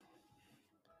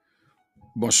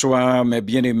Bonsoir, mes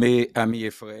bien-aimés amis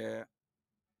et frères.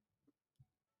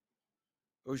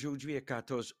 Aujourd'hui est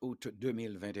 14 août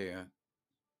 2021.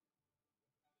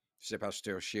 C'est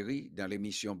Pasteur Chéri dans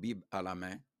l'émission Bible à la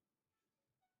main.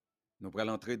 Nous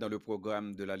allons entrer dans le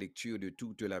programme de la lecture de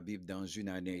toute la Bible dans une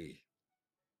année.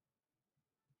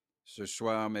 Ce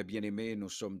soir, mes bien-aimés, nous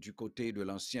sommes du côté de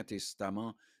l'Ancien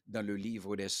Testament dans le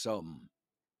livre des Psaumes.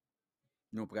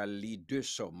 Nous allons lire deux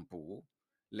psaumes pour vous,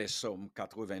 les psaumes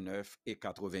 89 et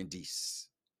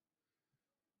 90.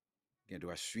 On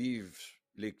doit suivre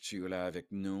lecture là avec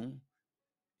nous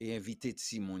et inviter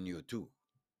Simon Yotou.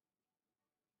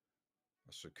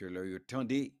 Parce que le temps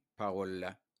des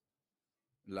paroles-là,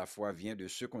 la foi vient de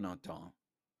ce qu'on entend.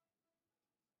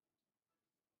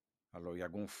 Alors, il y a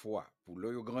une foi pour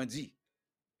l'œil grandi,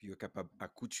 puis il est capable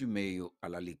d'accoutumer à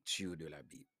la lecture de la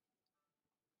Bible.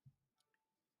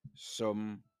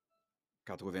 Somme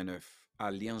 89,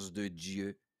 Alliance de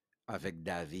Dieu avec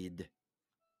David.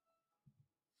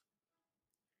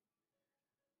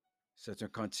 C'est un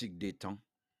cantique des temps.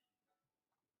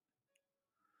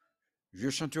 Je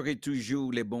chanterai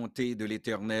toujours les bontés de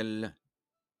l'Éternel.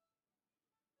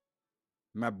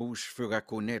 Ma bouche fera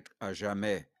connaître à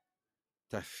jamais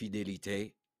ta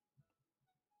fidélité.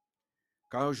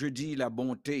 Car je dis la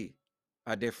bonté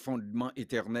a des fondements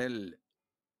éternels.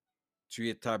 Tu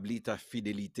établis ta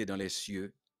fidélité dans les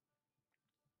cieux.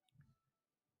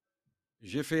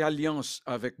 J'ai fait alliance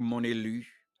avec mon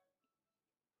élu.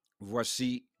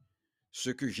 Voici ce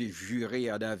que j'ai juré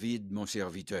à David, mon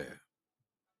serviteur.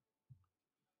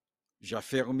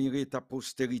 J'affermirai ta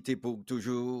postérité pour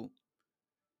toujours,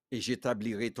 et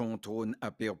j'établirai ton trône à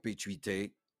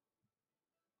perpétuité.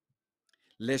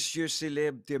 Les cieux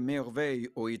célèbrent tes merveilles,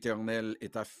 ô Éternel,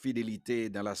 et ta fidélité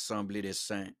dans l'assemblée des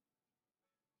saints.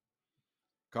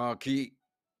 Car qui,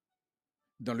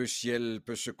 dans le ciel,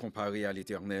 peut se comparer à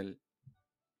l'Éternel?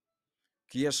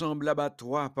 Qui est semblable à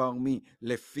toi parmi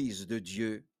les fils de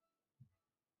Dieu?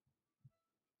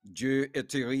 Dieu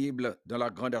est terrible dans la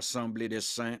grande assemblée des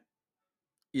saints.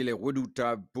 Il est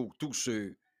redoutable pour tous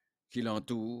ceux qui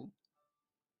l'entourent.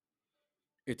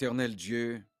 Éternel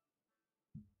Dieu,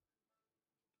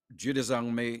 Dieu des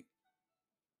armées,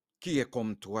 qui est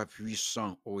comme toi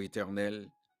puissant, ô Éternel?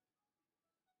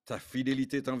 Ta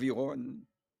fidélité t'environne.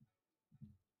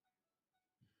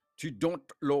 Tu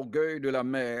domptes l'orgueil de la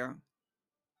mer.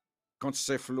 Quand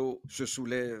ses flots se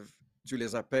soulèvent, tu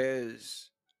les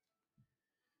apaises.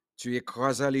 Tu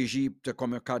écrasas l'Égypte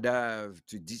comme un cadavre.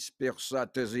 Tu dispersas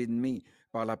tes ennemis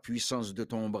par la puissance de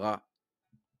ton bras.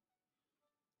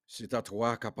 C'est à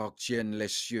toi qu'appartiennent les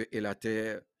cieux et la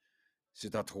terre.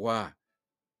 C'est à toi.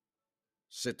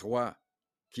 C'est toi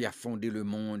qui as fondé le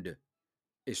monde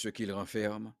et ce qu'il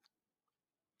renferme.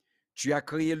 Tu as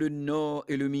créé le nord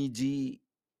et le midi.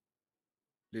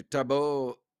 Le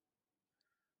Tabor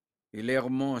et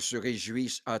l'Hermon se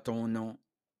réjouissent à ton nom.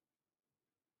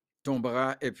 Ton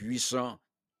bras est puissant,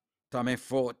 ta main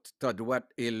forte, ta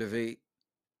droite élevée.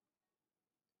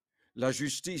 La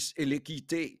justice et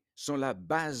l'équité sont la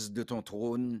base de ton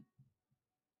trône.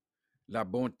 La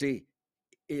bonté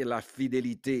et la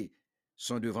fidélité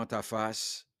sont devant ta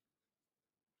face.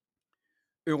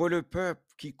 Heureux le peuple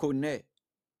qui connaît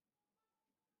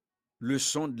le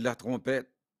son de la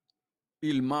trompette.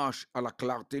 Il marche à la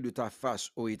clarté de ta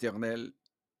face, ô Éternel.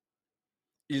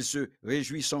 Il se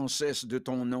réjouit sans cesse de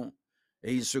ton nom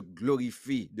et il se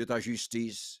glorifie de ta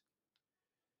justice.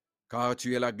 Car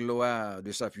tu es la gloire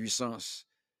de sa puissance.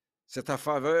 C'est ta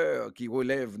faveur qui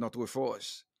relève notre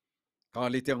force. Car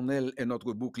l'Éternel est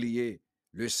notre bouclier,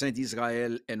 le Saint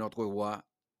d'Israël est notre roi.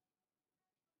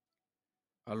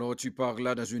 Alors tu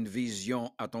parlas dans une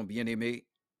vision à ton bien-aimé,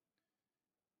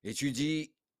 et tu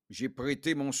dis, j'ai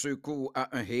prêté mon secours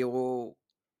à un héros,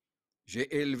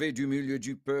 j'ai élevé du milieu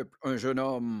du peuple un jeune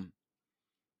homme,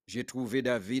 j'ai trouvé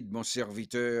David mon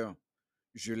serviteur,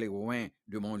 je l'ai oint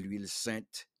de mon huile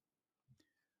sainte.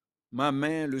 Ma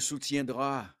main le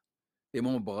soutiendra, et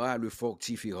mon bras le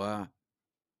fortifiera.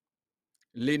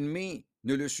 L'ennemi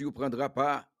ne le surprendra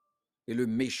pas, et le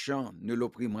méchant ne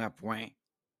l'opprimera point.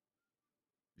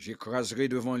 J'écraserai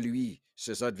devant lui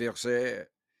ses adversaires,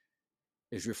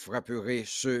 et je frapperai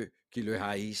ceux qui le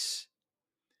haïssent.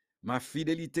 Ma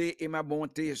fidélité et ma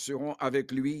bonté seront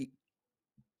avec lui,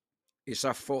 et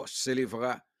sa force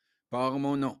s'élèvera par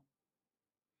mon nom.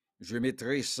 Je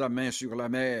mettrai sa main sur la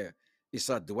mer et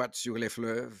sa droite sur les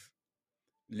fleuves.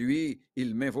 Lui,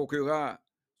 il m'invoquera,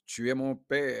 tu es mon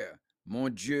Père, mon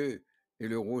Dieu et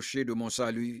le rocher de mon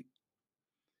salut.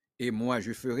 Et moi,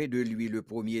 je ferai de lui le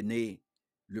premier-né,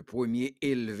 le premier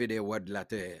élevé des rois de la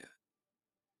terre.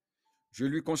 Je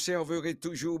lui conserverai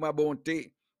toujours ma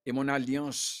bonté et mon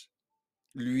alliance.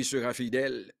 lui sera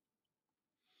fidèle.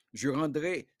 Je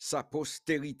rendrai sa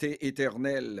postérité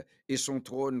éternelle et son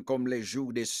trône comme les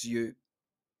jours des cieux.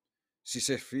 Si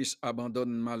ses fils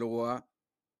abandonnent ma loi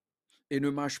et ne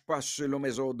marchent pas selon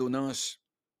mes ordonnances,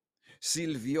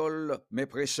 s'ils violent mes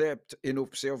préceptes et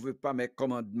n'observent pas mes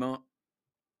commandements,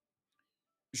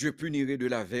 je punirai de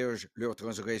la verge leur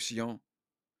transgression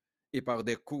et par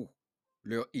des coups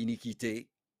leur iniquité,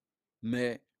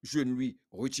 mais je ne lui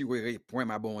retirerai point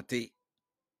ma bonté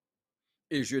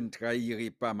et je ne trahirai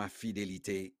pas ma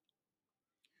fidélité.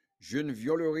 Je ne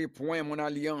violerai point mon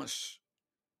alliance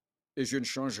et je ne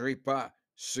changerai pas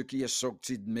ce qui est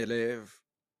sorti de mes lèvres.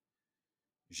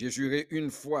 J'ai juré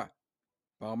une fois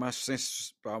par ma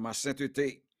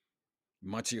sainteté,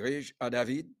 mentirai-je à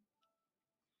David?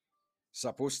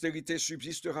 Sa postérité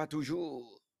subsistera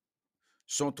toujours.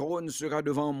 Son trône sera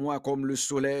devant moi comme le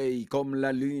soleil, comme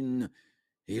la lune.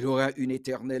 Il aura une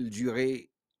éternelle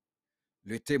durée.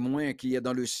 Le témoin qui est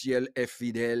dans le ciel est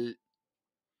fidèle.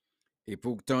 Et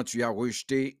pourtant tu as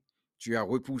rejeté, tu as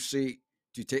repoussé,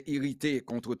 tu t'es irrité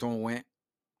contre ton oint.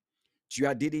 Tu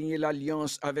as dédaigné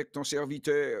l'alliance avec ton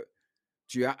serviteur.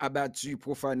 Tu as abattu,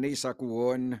 profané sa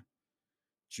couronne.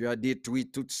 Tu as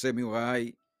détruit toutes ses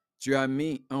murailles. Tu as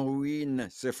mis en ruine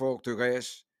ses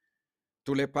forteresses.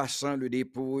 Tous les passants le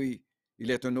dépouillent. Il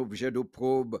est un objet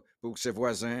d'opprobre pour ses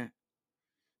voisins.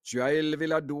 Tu as élevé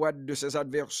la droite de ses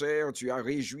adversaires. Tu as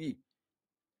réjoui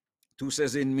tous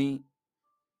ses ennemis.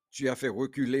 Tu as fait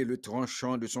reculer le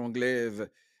tranchant de son glaive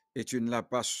et tu ne l'as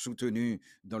pas soutenu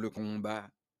dans le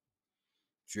combat.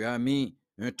 Tu as mis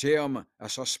un terme à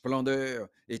sa splendeur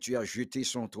et tu as jeté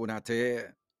son trône à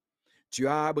terre. Tu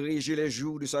as abrégé les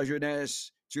jours de sa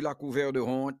jeunesse, tu l'as couvert de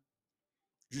honte.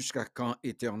 Jusqu'à quand,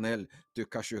 Éternel, te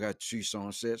cacheras-tu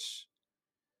sans cesse?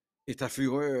 Et ta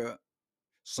fureur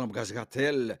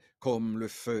s'embrasera-t-elle comme le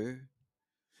feu?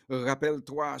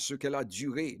 Rappelle-toi ce qu'elle a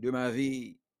duré de ma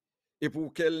vie, et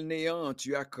pour quel néant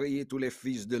tu as créé tous les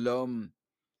fils de l'homme.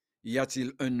 Y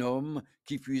a-t-il un homme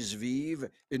qui puisse vivre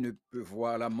et ne peut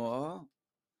voir la mort?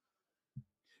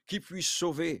 Qui puisse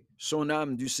sauver son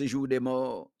âme du séjour des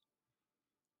morts?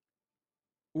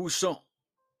 Où sont,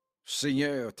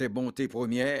 Seigneur, tes bontés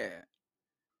premières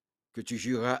que tu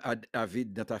juras à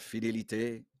David dans ta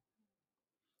fidélité?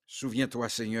 Souviens-toi,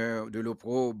 Seigneur, de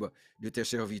l'opprobre de tes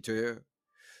serviteurs.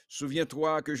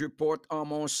 Souviens-toi que je porte en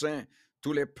mon sein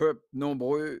tous les peuples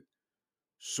nombreux.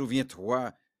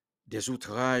 Souviens-toi des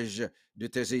outrages de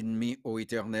tes ennemis, ô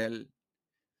Éternel,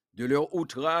 de leur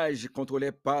outrage contre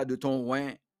les pas de ton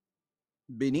oint.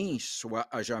 Béni soit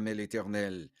à jamais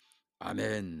l'Éternel.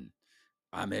 Amen.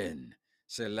 Amen.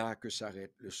 C'est là que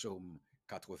s'arrête le psaume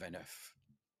 89.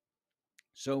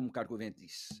 Psaume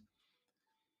 90.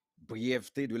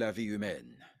 Brièveté de la vie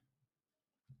humaine.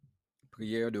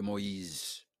 Prière de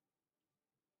Moïse.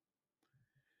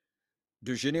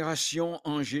 De génération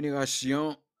en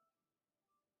génération,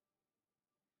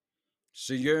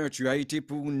 Seigneur, tu as été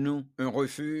pour nous un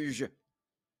refuge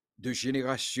de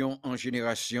génération en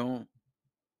génération.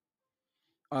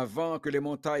 Avant que les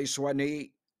montagnes soient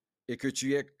nées et que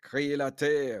tu aies créé la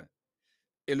terre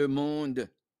et le monde,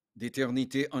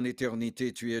 d'éternité en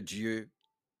éternité, tu es Dieu.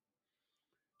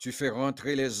 Tu fais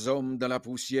rentrer les hommes dans la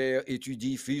poussière et tu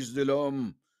dis, Fils de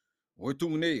l'homme,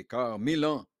 retournez, car 1000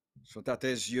 ans sont à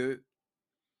tes yeux,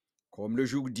 comme le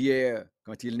jour d'hier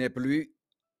quand il n'est plus,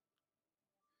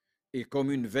 et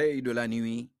comme une veille de la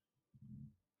nuit.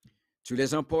 Tu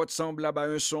les emportes semblable à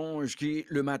un songe qui,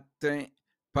 le matin,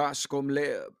 passe comme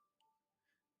l'herbe.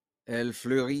 Elle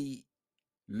fleurit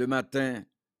le matin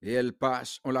et elle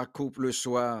passe, on la coupe le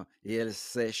soir et elle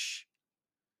sèche.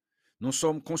 Nous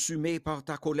sommes consumés par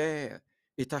ta colère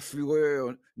et ta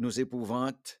fureur nous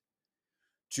épouvante.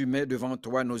 Tu mets devant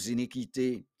toi nos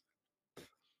iniquités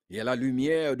et à la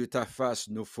lumière de ta face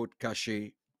nos fautes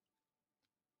cachées.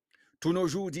 Tous nos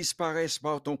jours disparaissent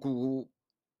par ton courroux.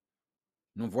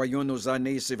 Nous voyons nos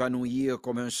années s'évanouir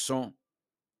comme un son.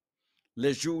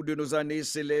 Les jours de nos années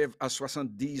s'élèvent à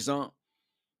 70 ans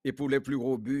et pour les plus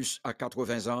robustes à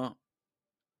 80 ans.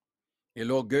 Et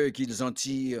l'orgueil qu'ils en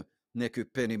tirent n'est que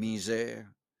peine et misère,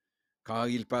 car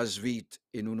ils passent vite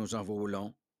et nous nous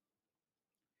envolons.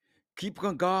 Qui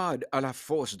prend garde à la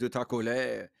force de ta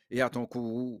colère et à ton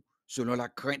courroux, selon la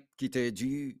crainte qui t'est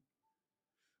due?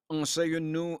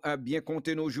 Enseigne-nous à bien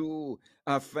compter nos jours,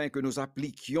 afin que nous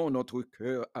appliquions notre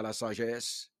cœur à la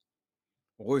sagesse.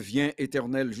 Reviens,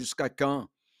 Éternel, jusqu'à quand?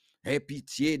 Aie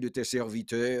pitié de tes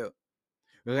serviteurs.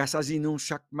 Rassasie-nous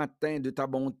chaque matin de ta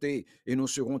bonté, et nous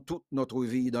serons toute notre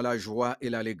vie dans la joie et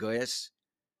l'allégresse.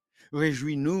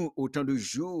 Réjouis-nous autant de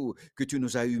jours que tu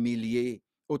nous as humiliés,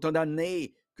 autant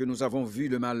d'années que nous avons vu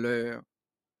le malheur.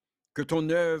 Que ton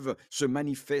œuvre se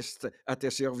manifeste à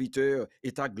tes serviteurs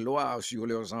et ta gloire sur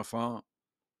leurs enfants.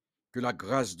 Que la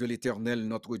grâce de l'Éternel,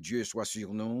 notre Dieu, soit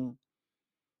sur nous.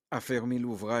 Affermis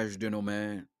l'ouvrage de nos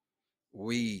mains.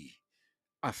 Oui,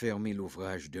 affermis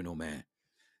l'ouvrage de nos mains.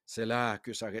 C'est là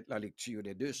que s'arrête la lecture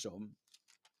des deux psaumes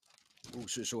pour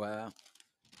ce soir,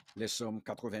 les psaumes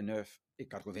 89 et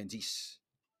 90.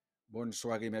 Bonne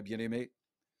soirée, mes bien-aimés.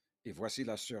 Et voici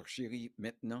la sœur chérie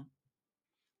maintenant,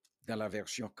 dans la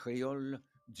version créole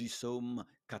du psaume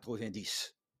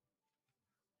 90.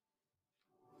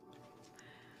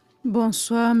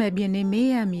 Bonsoir, mes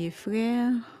bien-aimés, amis et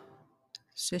frères.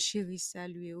 Ce chéri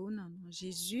salué au nom de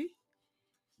Jésus.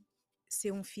 C'est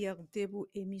une fierté pour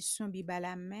émission Bible à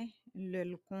la main,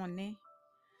 le connaît,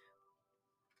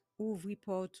 ouvrir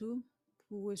partout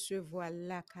pour recevoir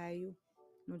la caillou.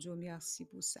 Nous disons merci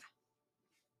pour ça.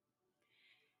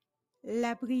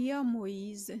 La prière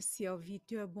Moïse,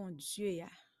 serviteur bon Dieu,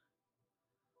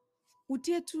 ou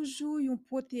t'es toujours une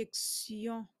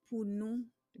protection pour nous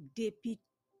depuis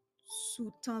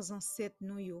sous temps ancêtres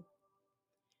nous yo.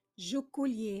 Je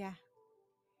collier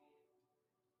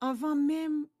avant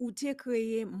même ou t'es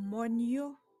créé mon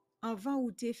yo, avant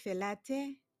ou t'es fait la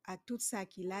terre, à tout ça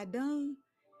qui la donne,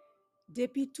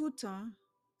 depuis tout temps,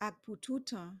 et pour tout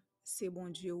temps, c'est bon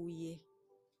Dieu ou yé.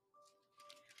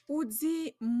 Ou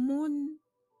dit, moun,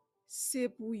 c'est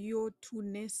pour yo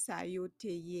tourner sa yo te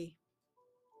yé.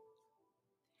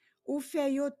 Ou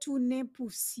fait yo tourner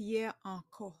poussière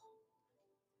encore.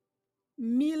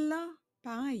 1000 ans,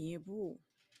 pas rien pour.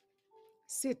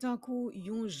 C'est un coup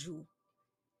yon jour.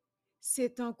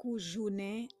 C'est un coup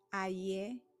journée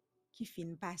ailleurs qui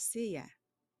fin passer ya.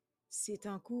 C'est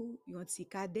un coup yon ti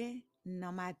cadet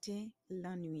nan matin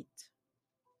lan nuit.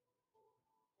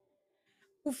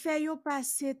 Ou fait yo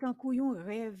passer tant kou yon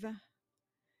rêve,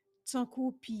 tant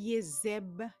kou pied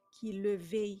zeb qui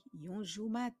levé yon jour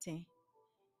matin.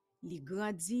 Li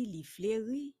grandi, li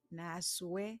fleuri, na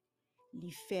aswe,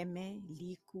 li fermé,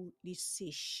 li kou, li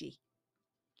séché.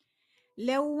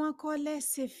 Le ou en colère,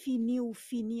 c'est fini ou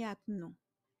fini ak nous.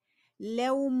 Le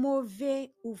ou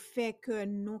mauvais ou fait que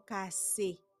nous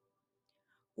casser.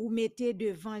 Ou mettez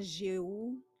devant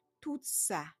Jéhu tout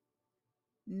ça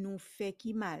nous fait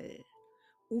qui mal.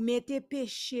 Ou mettez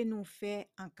péché nous fait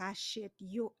en cachette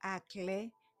yo akle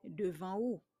devant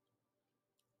ou.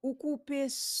 Ou couper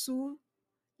sous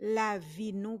la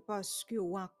vie nous parce que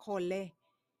ou en colère.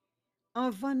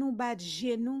 Avant nous battre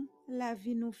genou, la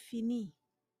vie nous fini.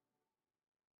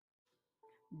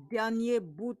 Dernier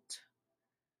bout,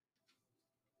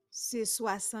 c'est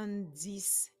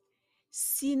 70.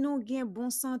 Si nous gen bon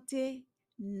santé,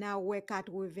 na ouais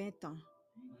 80 ans.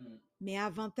 Mais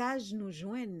avantage nous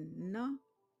joignent, non?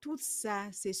 Tout ça,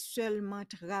 c'est seulement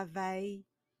travail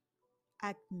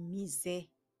ak misère.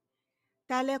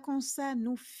 T'allais comme ça,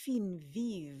 nous fin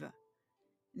vive,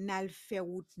 n'al fait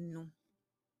route nous.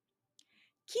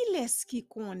 Qui laisse qui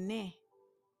connaît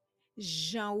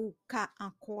Jean ou ka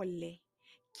en colère?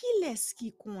 Qui laisse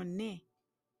qui connaît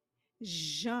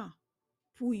Jean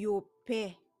pour yo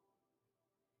paix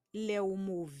les ou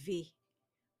mauvais?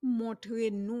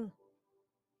 Montre-nous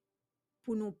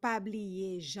pour nous pas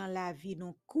oublier Jean la vie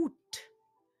nous coûte.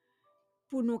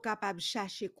 Pour nous capables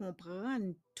chercher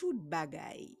comprendre toute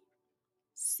bagaille.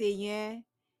 Seigneur,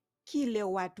 qui le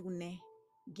wa tourner,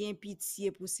 gen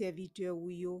pitié pour serviteur ou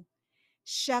yo.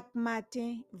 Chaque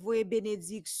matin, voye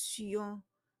bénédiction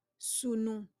sous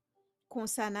nous, kon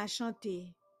sa na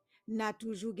chanté, na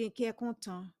toujours gen cœur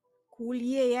content.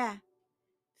 Koulier ya,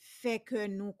 fait que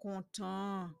nous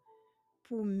content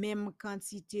pour même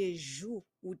quantité jour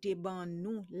ou te ban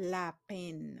nous la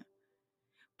peine.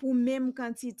 Pour même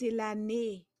quantité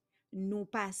l'année, nous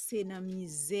passer dans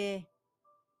misère.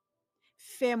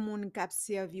 Fait moun k'ap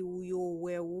servi ou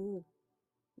yo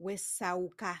ouais ça ou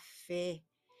ka fait.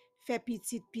 Fait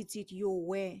petit yo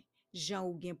ouais, Jean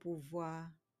ou gen pouvoir.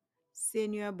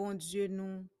 Seigneur bon Dieu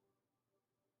nous,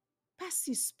 pas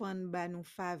suspend ba nous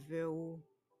faveur ou.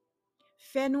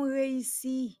 Fait nous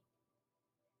réussir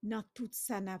dans tout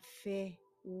ça n'a fait.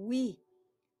 Oui,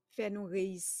 fait nous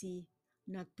réussir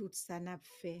dans tout ça n'a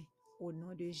fait au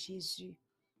nom de Jésus.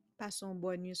 Passons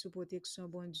bonne nuit sous protection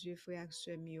bon Dieu frère et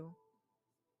sœur mio.